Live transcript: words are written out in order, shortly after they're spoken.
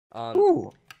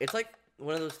Ooh. It's like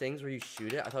one of those things where you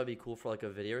shoot it. I thought it'd be cool for like a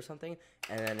video or something,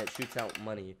 and then it shoots out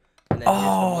money, and then here's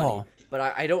the money. But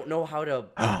I don't know how to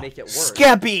make it work.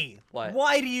 Skeppy! What?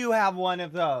 Why do you have one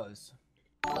of those?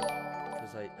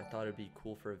 Because I thought it'd be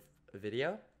cool for a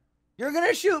video. You're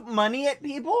gonna shoot money at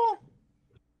people?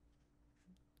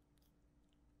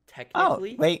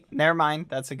 Technically. Oh, wait, never mind.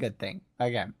 That's a good thing.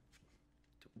 Okay.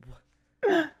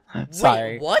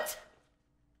 Sorry. Wait, what?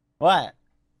 What?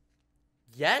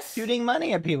 Yes? Shooting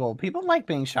money at people. People like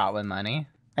being shot with money.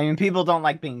 I mean, people don't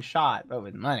like being shot, but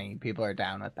with money, people are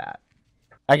down with that.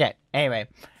 Okay, anyway.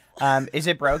 Is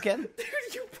it broken?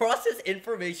 Dude, you process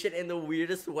information in the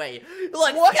weirdest way.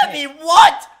 Like, Skeppy,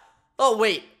 what? Oh,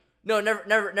 wait. No,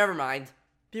 never mind.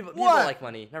 People like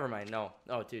money. Never mind. No.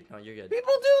 Oh, dude, no, you're good.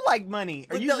 People do like money.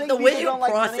 Are you saying the way you don't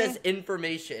like process money?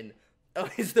 information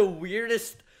is the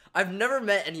weirdest. I've never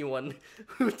met anyone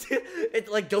who it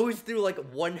like goes through like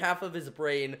one half of his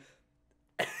brain.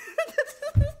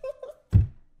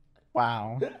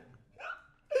 Wow.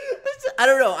 I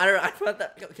don't know. I thought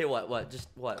that. Okay, what? Just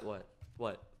what?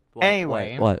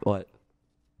 Anyway. What?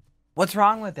 What's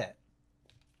wrong with it?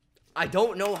 I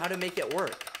don't know how to make it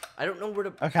work. I don't know where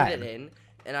to put it in,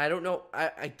 and I don't know.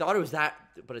 I thought it was that,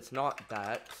 but it's not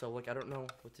that. So like, I don't know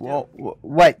what to do. Well,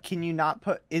 what can you not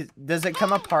put? Does it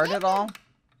come apart at all?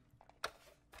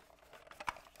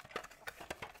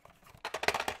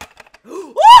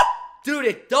 Dude,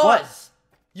 it does. What?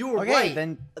 You were okay, right.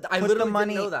 Then I put literally the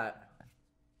money... didn't know that.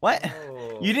 What?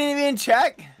 Oh. You didn't even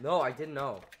check? No, I didn't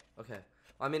know. Okay.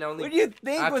 I mean, I only. What do you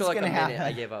think was like gonna happen?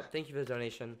 I gave up. Thank you for the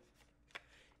donation.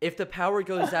 If the power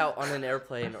goes out on an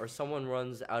airplane or someone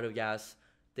runs out of gas,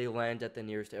 they land at the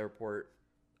nearest airport.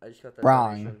 I just got that.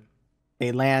 Wrong. Donation.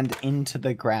 They land into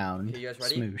the ground. Okay, you guys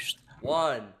ready? Smooshed.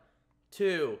 1,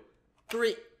 2,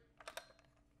 3.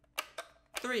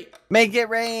 Make it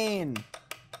rain.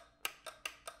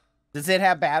 Does it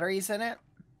have batteries in it?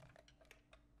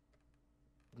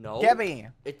 No. Gabby.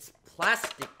 It's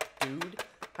plastic, dude.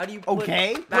 How do you put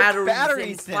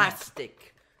batteries in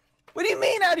plastic? What do you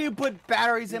mean, how do you put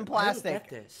batteries in I don't plastic? get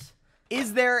this.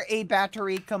 Is there a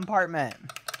battery compartment?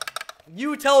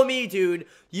 You tell me, dude.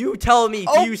 You tell me.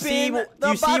 Do you see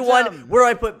one where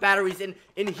I put batteries in?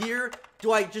 In here?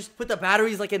 Do I just put the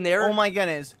batteries like in there? Oh my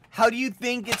goodness. How do you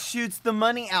think it shoots the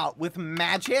money out? With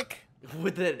magic?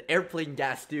 With an airplane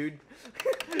gas, dude.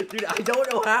 Dude, I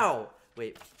don't know how.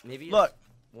 Wait, maybe look.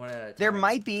 One at a time. There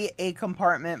might be a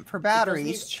compartment for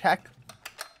batteries. Check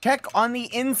on the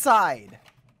inside.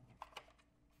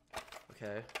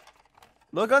 Okay.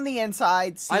 Look on the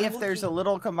inside. See if there's a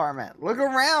little compartment. Look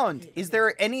around. Is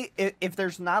there any? If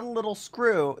there's not a little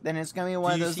screw, then it's gonna be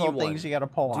one of those little things you gotta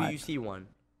pull on. Do you see one?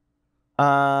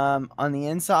 On the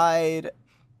inside,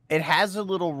 it has a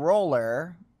little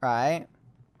roller, right?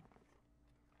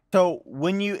 So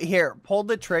when you pull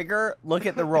the trigger, look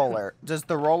at the roller. Does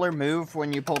the roller move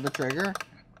when you pull the trigger?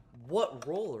 What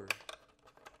roller?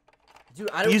 Dude,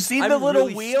 I don't. You see the little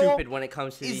wheel? Stupid when it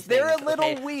comes to these things. Is there a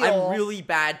little wheel? I'm really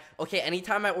bad. Okay,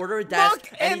 anytime I order a desk,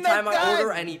 anytime I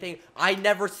order anything, I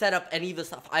never set up any of the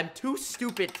stuff. I'm too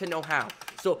stupid to know how.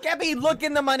 So, Gabby, look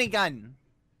in the money gun.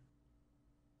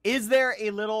 Is there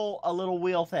a little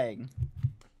wheel thing?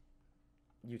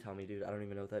 You tell me, dude. I don't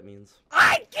even know what that means.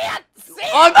 I can't see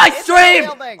on my stream.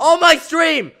 On my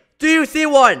stream. Do you see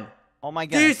one? Oh my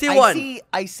god. Do you see one?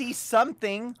 I see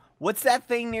something. What's that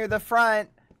thing near the front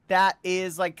that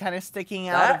is like kind of sticking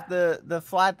out of the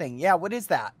flat thing? Yeah, what is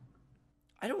that?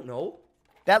 I don't know.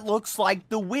 That looks like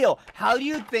the wheel. How do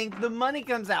you think the money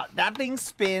comes out? That thing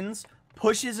spins,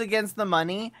 pushes against the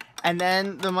money, and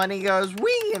then the money goes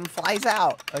whee and flies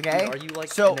out. Okay. Dude, are you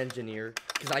like an engineer?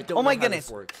 Because I don't. Oh my know goodness!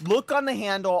 How this works. Look on the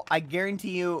handle. I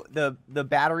guarantee you, the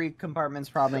battery compartment's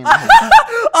probably in the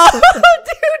oh,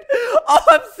 dude! Oh,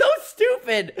 I'm so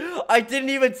stupid. I didn't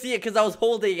even see it because I was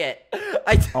holding it.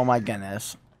 Oh my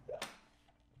goodness!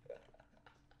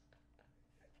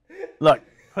 Look,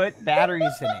 put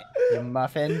batteries in it, you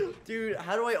muffin. Dude,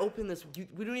 how do I open this?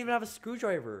 We don't even have a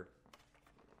screwdriver.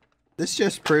 This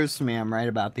just proves to me I'm right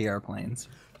about the airplanes.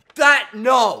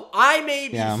 No, I may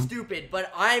be stupid,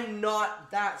 but I'm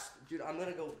not that. Dude, I'm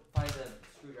gonna go find a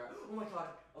screwdriver. Oh my god.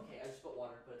 Okay, I just put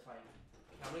water, but it's fine.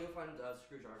 Okay, I'm gonna go find a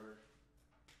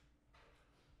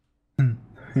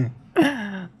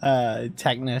screwdriver.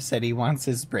 Techno said he wants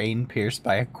his brain pierced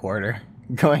by a quarter,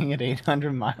 going at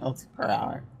 800 miles per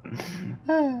hour.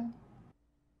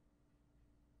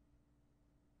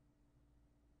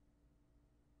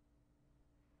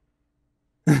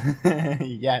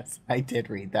 Yes, I did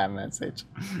read that message.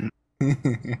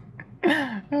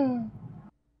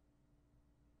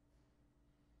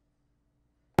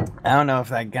 I don't know if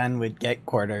that gun would get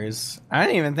quarters. I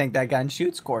don't even think that gun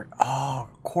shoots quarter. Oh,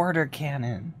 quarter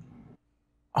cannon.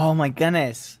 Oh my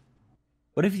goodness.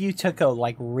 What if you took a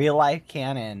like real life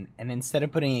cannon and instead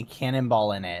of putting a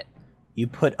cannonball in it, you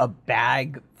put a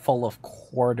bag full of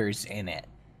quarters in it?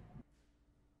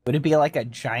 Would it be like a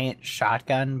giant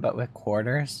shotgun but with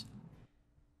quarters?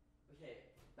 Okay,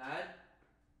 Dad?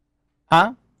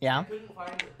 Huh? Yeah. I couldn't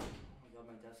find. Oh my god,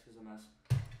 my desk is a mess.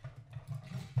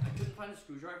 I couldn't find a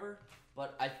screwdriver,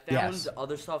 but I found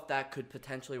other stuff that could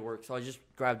potentially work. So I just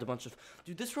grabbed a bunch of.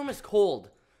 Dude, this room is cold,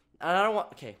 and I don't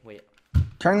want. Okay, wait.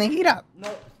 Turn the heat up.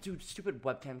 No, dude, stupid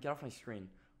webcam, get off my screen.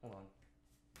 Hold on.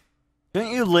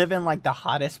 Don't you live in like the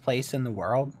hottest place in the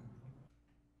world?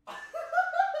 I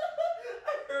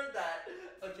heard that.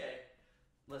 Okay,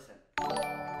 listen.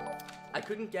 I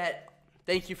couldn't get.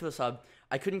 Thank you for the sub.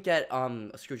 I couldn't get a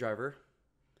screwdriver.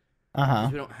 We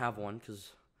don't have one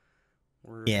because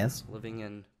we're living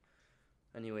in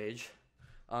a new age.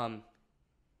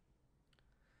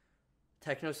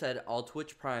 Techno said, "I'll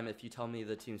Twitch Prime if you tell me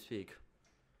the team speak."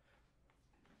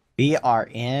 We are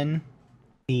in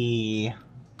the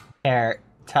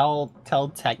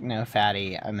tell Techno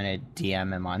Fatty I'm gonna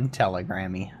DM him on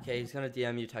Telegrammy. Okay, he's gonna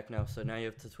DM you Techno, so now you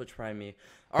have to Twitch Prime me.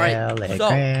 Alright,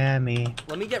 Telegrammy. So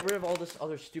let me get rid of all this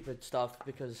other stupid stuff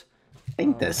because I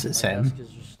think this is him. Desk is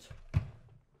just... Okay.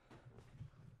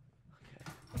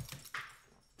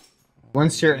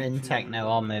 Once you're in Techno,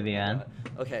 I'll move you in.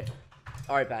 Okay.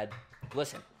 Alright, bad.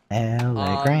 Listen.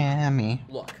 Telegrammy.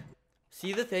 Look.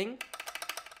 See the thing?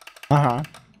 I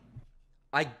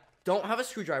don't have a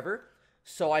screwdriver,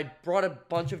 so I brought a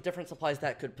bunch of different supplies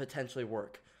that could potentially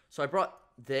work. So I brought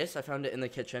this. I found it in the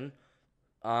kitchen.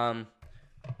 I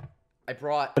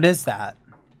brought... What is that?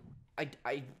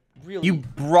 I really... You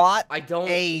brought I don't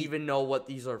even know what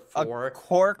these are for. A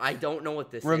cork I don't know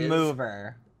what this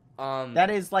remover. Is. That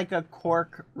is like a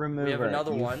cork remover. We have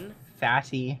another one.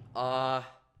 Fatty.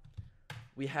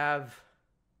 We have...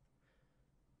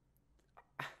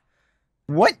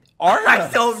 What are I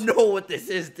don't know what this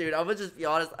is, dude. I'm gonna just be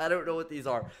honest. I don't know what these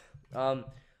are.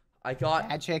 I got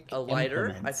Magic a lighter.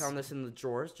 implements. I found this in the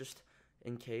drawers just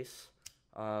in case.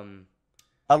 A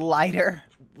lighter?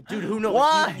 Dude, who knows?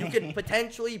 Why? You could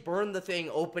potentially burn the thing,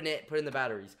 open it, put in the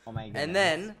batteries. Oh my goodness. And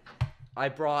then I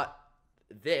brought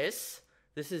this.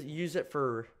 This is use it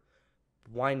for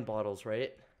wine bottles,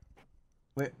 right?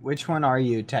 Which one are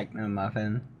you, Techno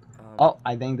Muffin? Oh,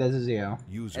 I think this is you.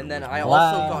 And then I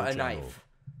also got a knife.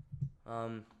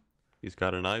 He's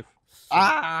got a knife.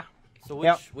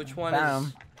 So which one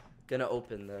is gonna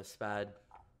open this bad?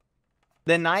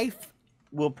 The knife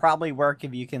will probably work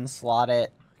if you can slot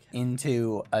it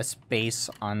into a space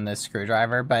on the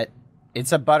screwdriver, but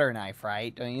it's a butter knife,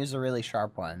 right? Don't use a really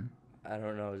sharp one. I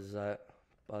don't know. Is that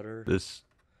butter? This.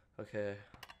 Okay.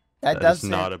 That doesn't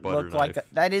not a butter look knife. like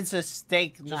that is a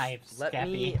steak knife. Let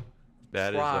Skeppy. me.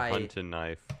 That is a hunting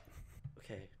knife.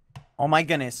 Okay. Oh my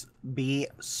goodness!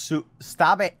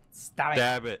 Stop it! Stop it!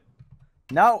 Stab it.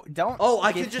 No, don't. Oh,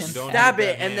 I could just stab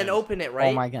it and then open it,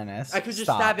 right? Oh my goodness! I could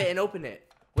just stab it and open it.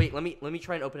 Wait, let me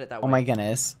try and open it that way. Oh my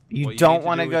goodness! You What don't need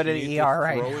want to do go is to you the need ER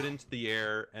right Throw now. it into the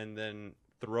air and then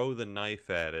throw the knife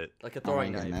at it. Like a Oh my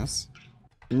throwing knife. goodness!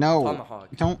 No,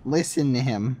 Tomahawk. don't listen to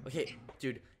him. Okay,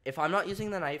 dude. If I'm not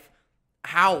using the knife,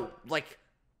 how? Like.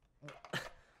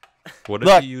 What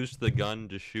if you use the gun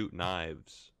to shoot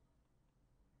knives?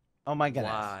 Oh my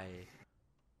goodness! Why?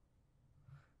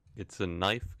 It's a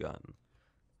knife gun.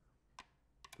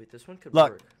 Wait, this one could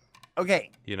Look. work.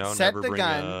 Okay. You know, set never the bring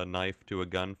gun. a knife to a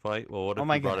gunfight. Well, what if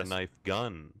my you brought a goodness. knife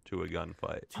gun to a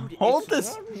gunfight? Dude, Hold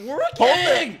it's this. not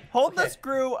working! Hold the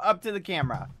screw up to the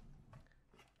camera.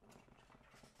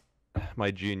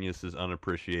 My genius is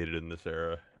unappreciated in this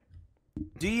era.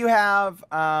 Do you have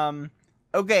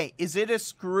okay, is it a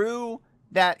screw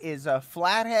that is a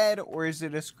flathead or is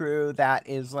it a screw that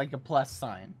is like a plus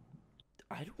sign?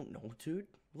 I don't know, dude.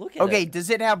 Look at it. Okay, does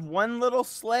it have one little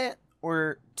slit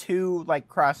or two like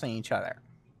crossing each other?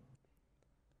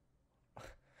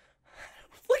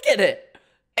 Look at it.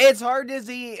 It's hard to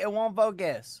see, it won't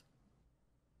focus.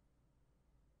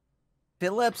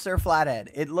 Phillips or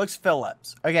flathead? It looks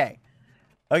Phillips. Okay.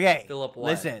 Okay. Philip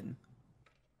what?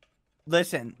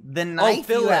 Listen, the knife you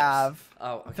Phillips. have.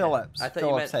 Oh, okay. Phillips. I thought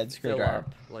Phillips you head meant screwdriver.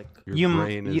 Like, Your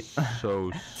brain is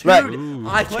so Look, smooth.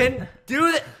 I can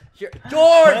do that. Here,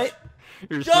 George.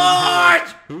 You're George!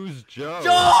 Who's Joe?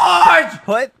 George!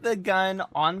 Put the gun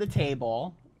on the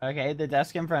table. Okay, the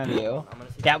desk in front of you.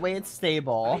 That way it's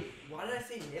stable. Why did I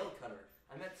say nail cutter?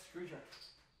 I meant screwdriver.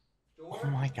 George? Oh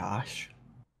my gosh.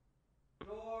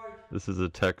 George! This is a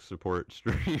tech support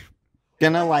stream.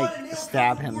 Gonna Oh my God, a nail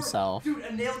stab cutter would work. himself. Dude,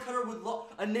 a nail cutter would work.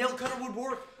 A nail cutter would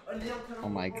work. A nail cutter Oh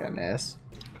my would work. goodness.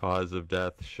 Cause of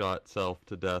death: shot self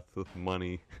to death with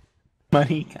money.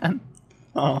 Money gun.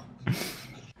 Oh.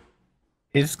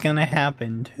 It's gonna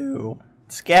happen too.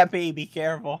 Skeppy, be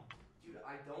careful. Dude,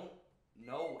 I don't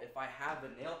know if I have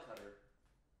a nail cutter.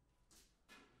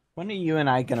 When are you and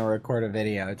I gonna record a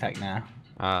video, Techna?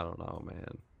 I don't know,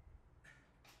 man.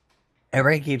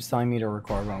 Everybody keeps telling me to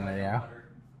record one video.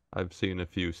 I've seen a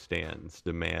few stands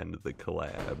demand the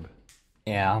collab.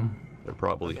 Yeah. They're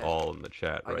probably Okay. all in the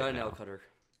chat I right got a now. nail cutter.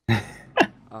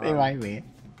 They might be.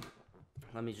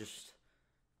 Let me just.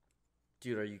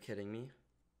 Dude, are you kidding me?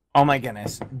 Oh my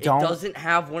goodness. Don't. It doesn't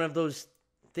have one of those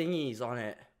thingies on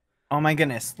it. Oh my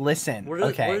goodness. Listen.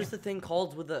 Okay. What is the thing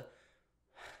called with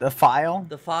the file?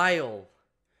 the file?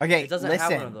 Okay, It doesn't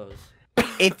listen. have one of those.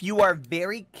 If you are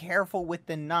very careful with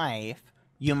the knife,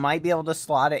 you might be able to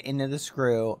slot it into the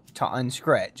screw to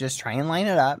unscrew it. Just try and line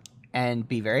it up and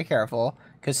be very careful.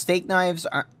 Because steak knives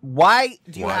are. Why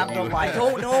do you Why have do the you- lighter? I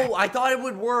don't know. I thought it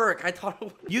would work. I thought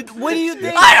it would. What do you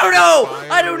think? I don't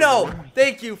know. I don't know.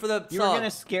 Thank you for the You were sub. gonna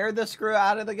scare the screw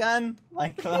out of the gun?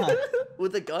 Like, come on.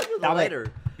 With the gun or the Stop it. lighter?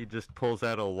 He just pulls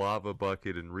out a lava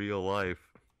bucket in real life.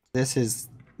 This is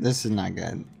not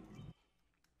good.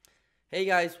 Hey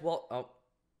guys, well, oh,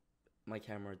 my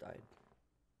camera died.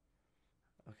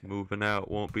 Okay. Moving out,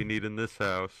 won't be needing this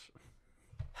house.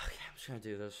 Okay, I'm just gonna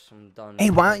do this. I'm done. Hey,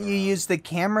 why don't messing you around. use the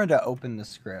camera to open the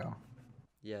screw?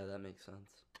 Yeah, that makes sense.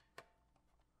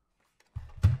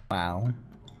 Wow.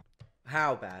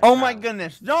 How bad? Oh my How?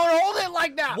 goodness! Don't hold it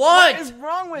like that. What? What is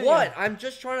wrong with What? you? I'm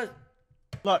just trying to.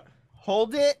 Look,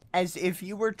 hold it as if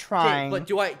you were Okay, trying. but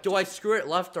do I screw it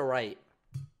left or right?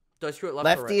 Do I screw it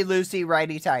left or Lefty right? loosey,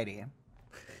 righty tighty.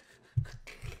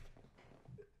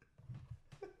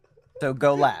 So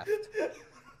go left.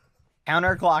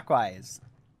 Counterclockwise.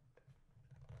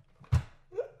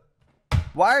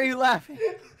 Why are you laughing?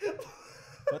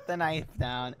 Put the knife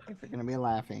down if you're gonna be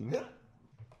laughing.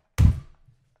 Okay,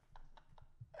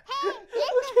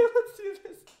 let's do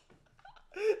this.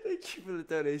 Thank you for the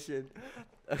donation.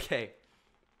 Okay.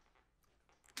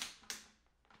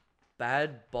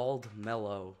 Bad bald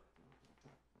mellow.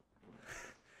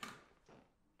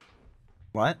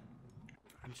 What?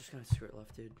 I'm just gonna screw it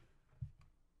left, dude.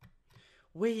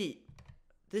 Wait,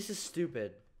 this is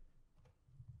stupid.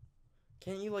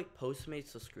 Can't you like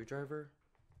Postmates a screwdriver?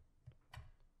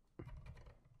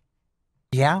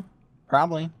 Yeah,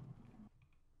 probably.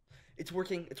 It's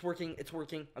working. It's working. It's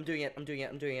working. I'm doing it. I'm doing it.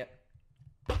 I'm doing it.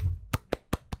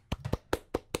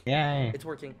 Yay. It's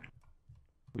working.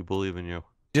 We believe in you.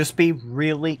 Just be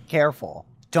really careful.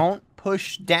 Don't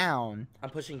push down. I'm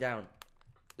pushing down.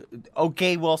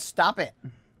 Okay, well, stop it.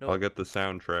 I'll get the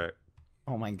soundtrack.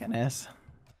 Oh my goodness.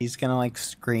 He's gonna like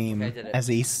scream Okay, I did it. as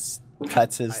he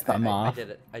cuts his thumb I off.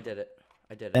 did it. I did it.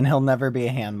 I did it. Then he'll never be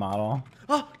a hand model.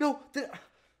 Oh no!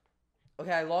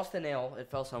 Okay, I lost the nail. It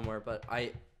fell somewhere, but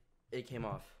it came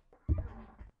off.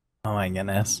 Oh my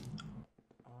goodness.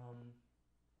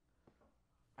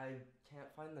 I can't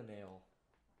find the nail.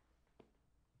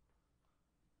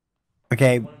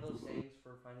 Okay, One of those things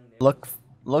for finding nails.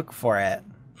 look for it.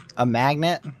 A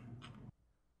magnet?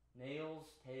 Nails,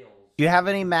 tails. Do you have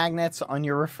any magnets on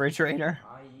your refrigerator?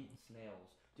 I eat snails.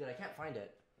 Dude, I can't find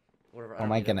it. Whatever. I Oh don't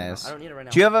my need it right now. goodness. I don't need it right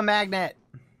now. Do you have a magnet?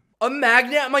 A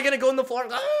magnet? Am I gonna go in the floor?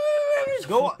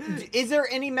 Go. Is there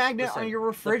any magnet Listen, on your the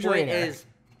refrigerator? point is,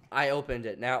 I opened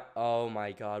it. Now, oh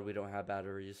my god, we don't have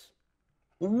batteries.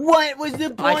 What was the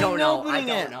point I don't in know.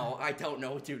 opening I it? don't know. I don't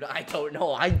know, dude. I don't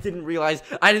know. I didn't realize.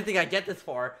 I didn't think I'd get this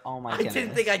far. Oh my I goodness.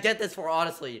 didn't think I'd get this far,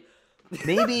 honestly.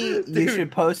 Maybe you Dude.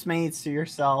 should Postmates to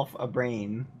yourself a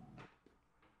brain.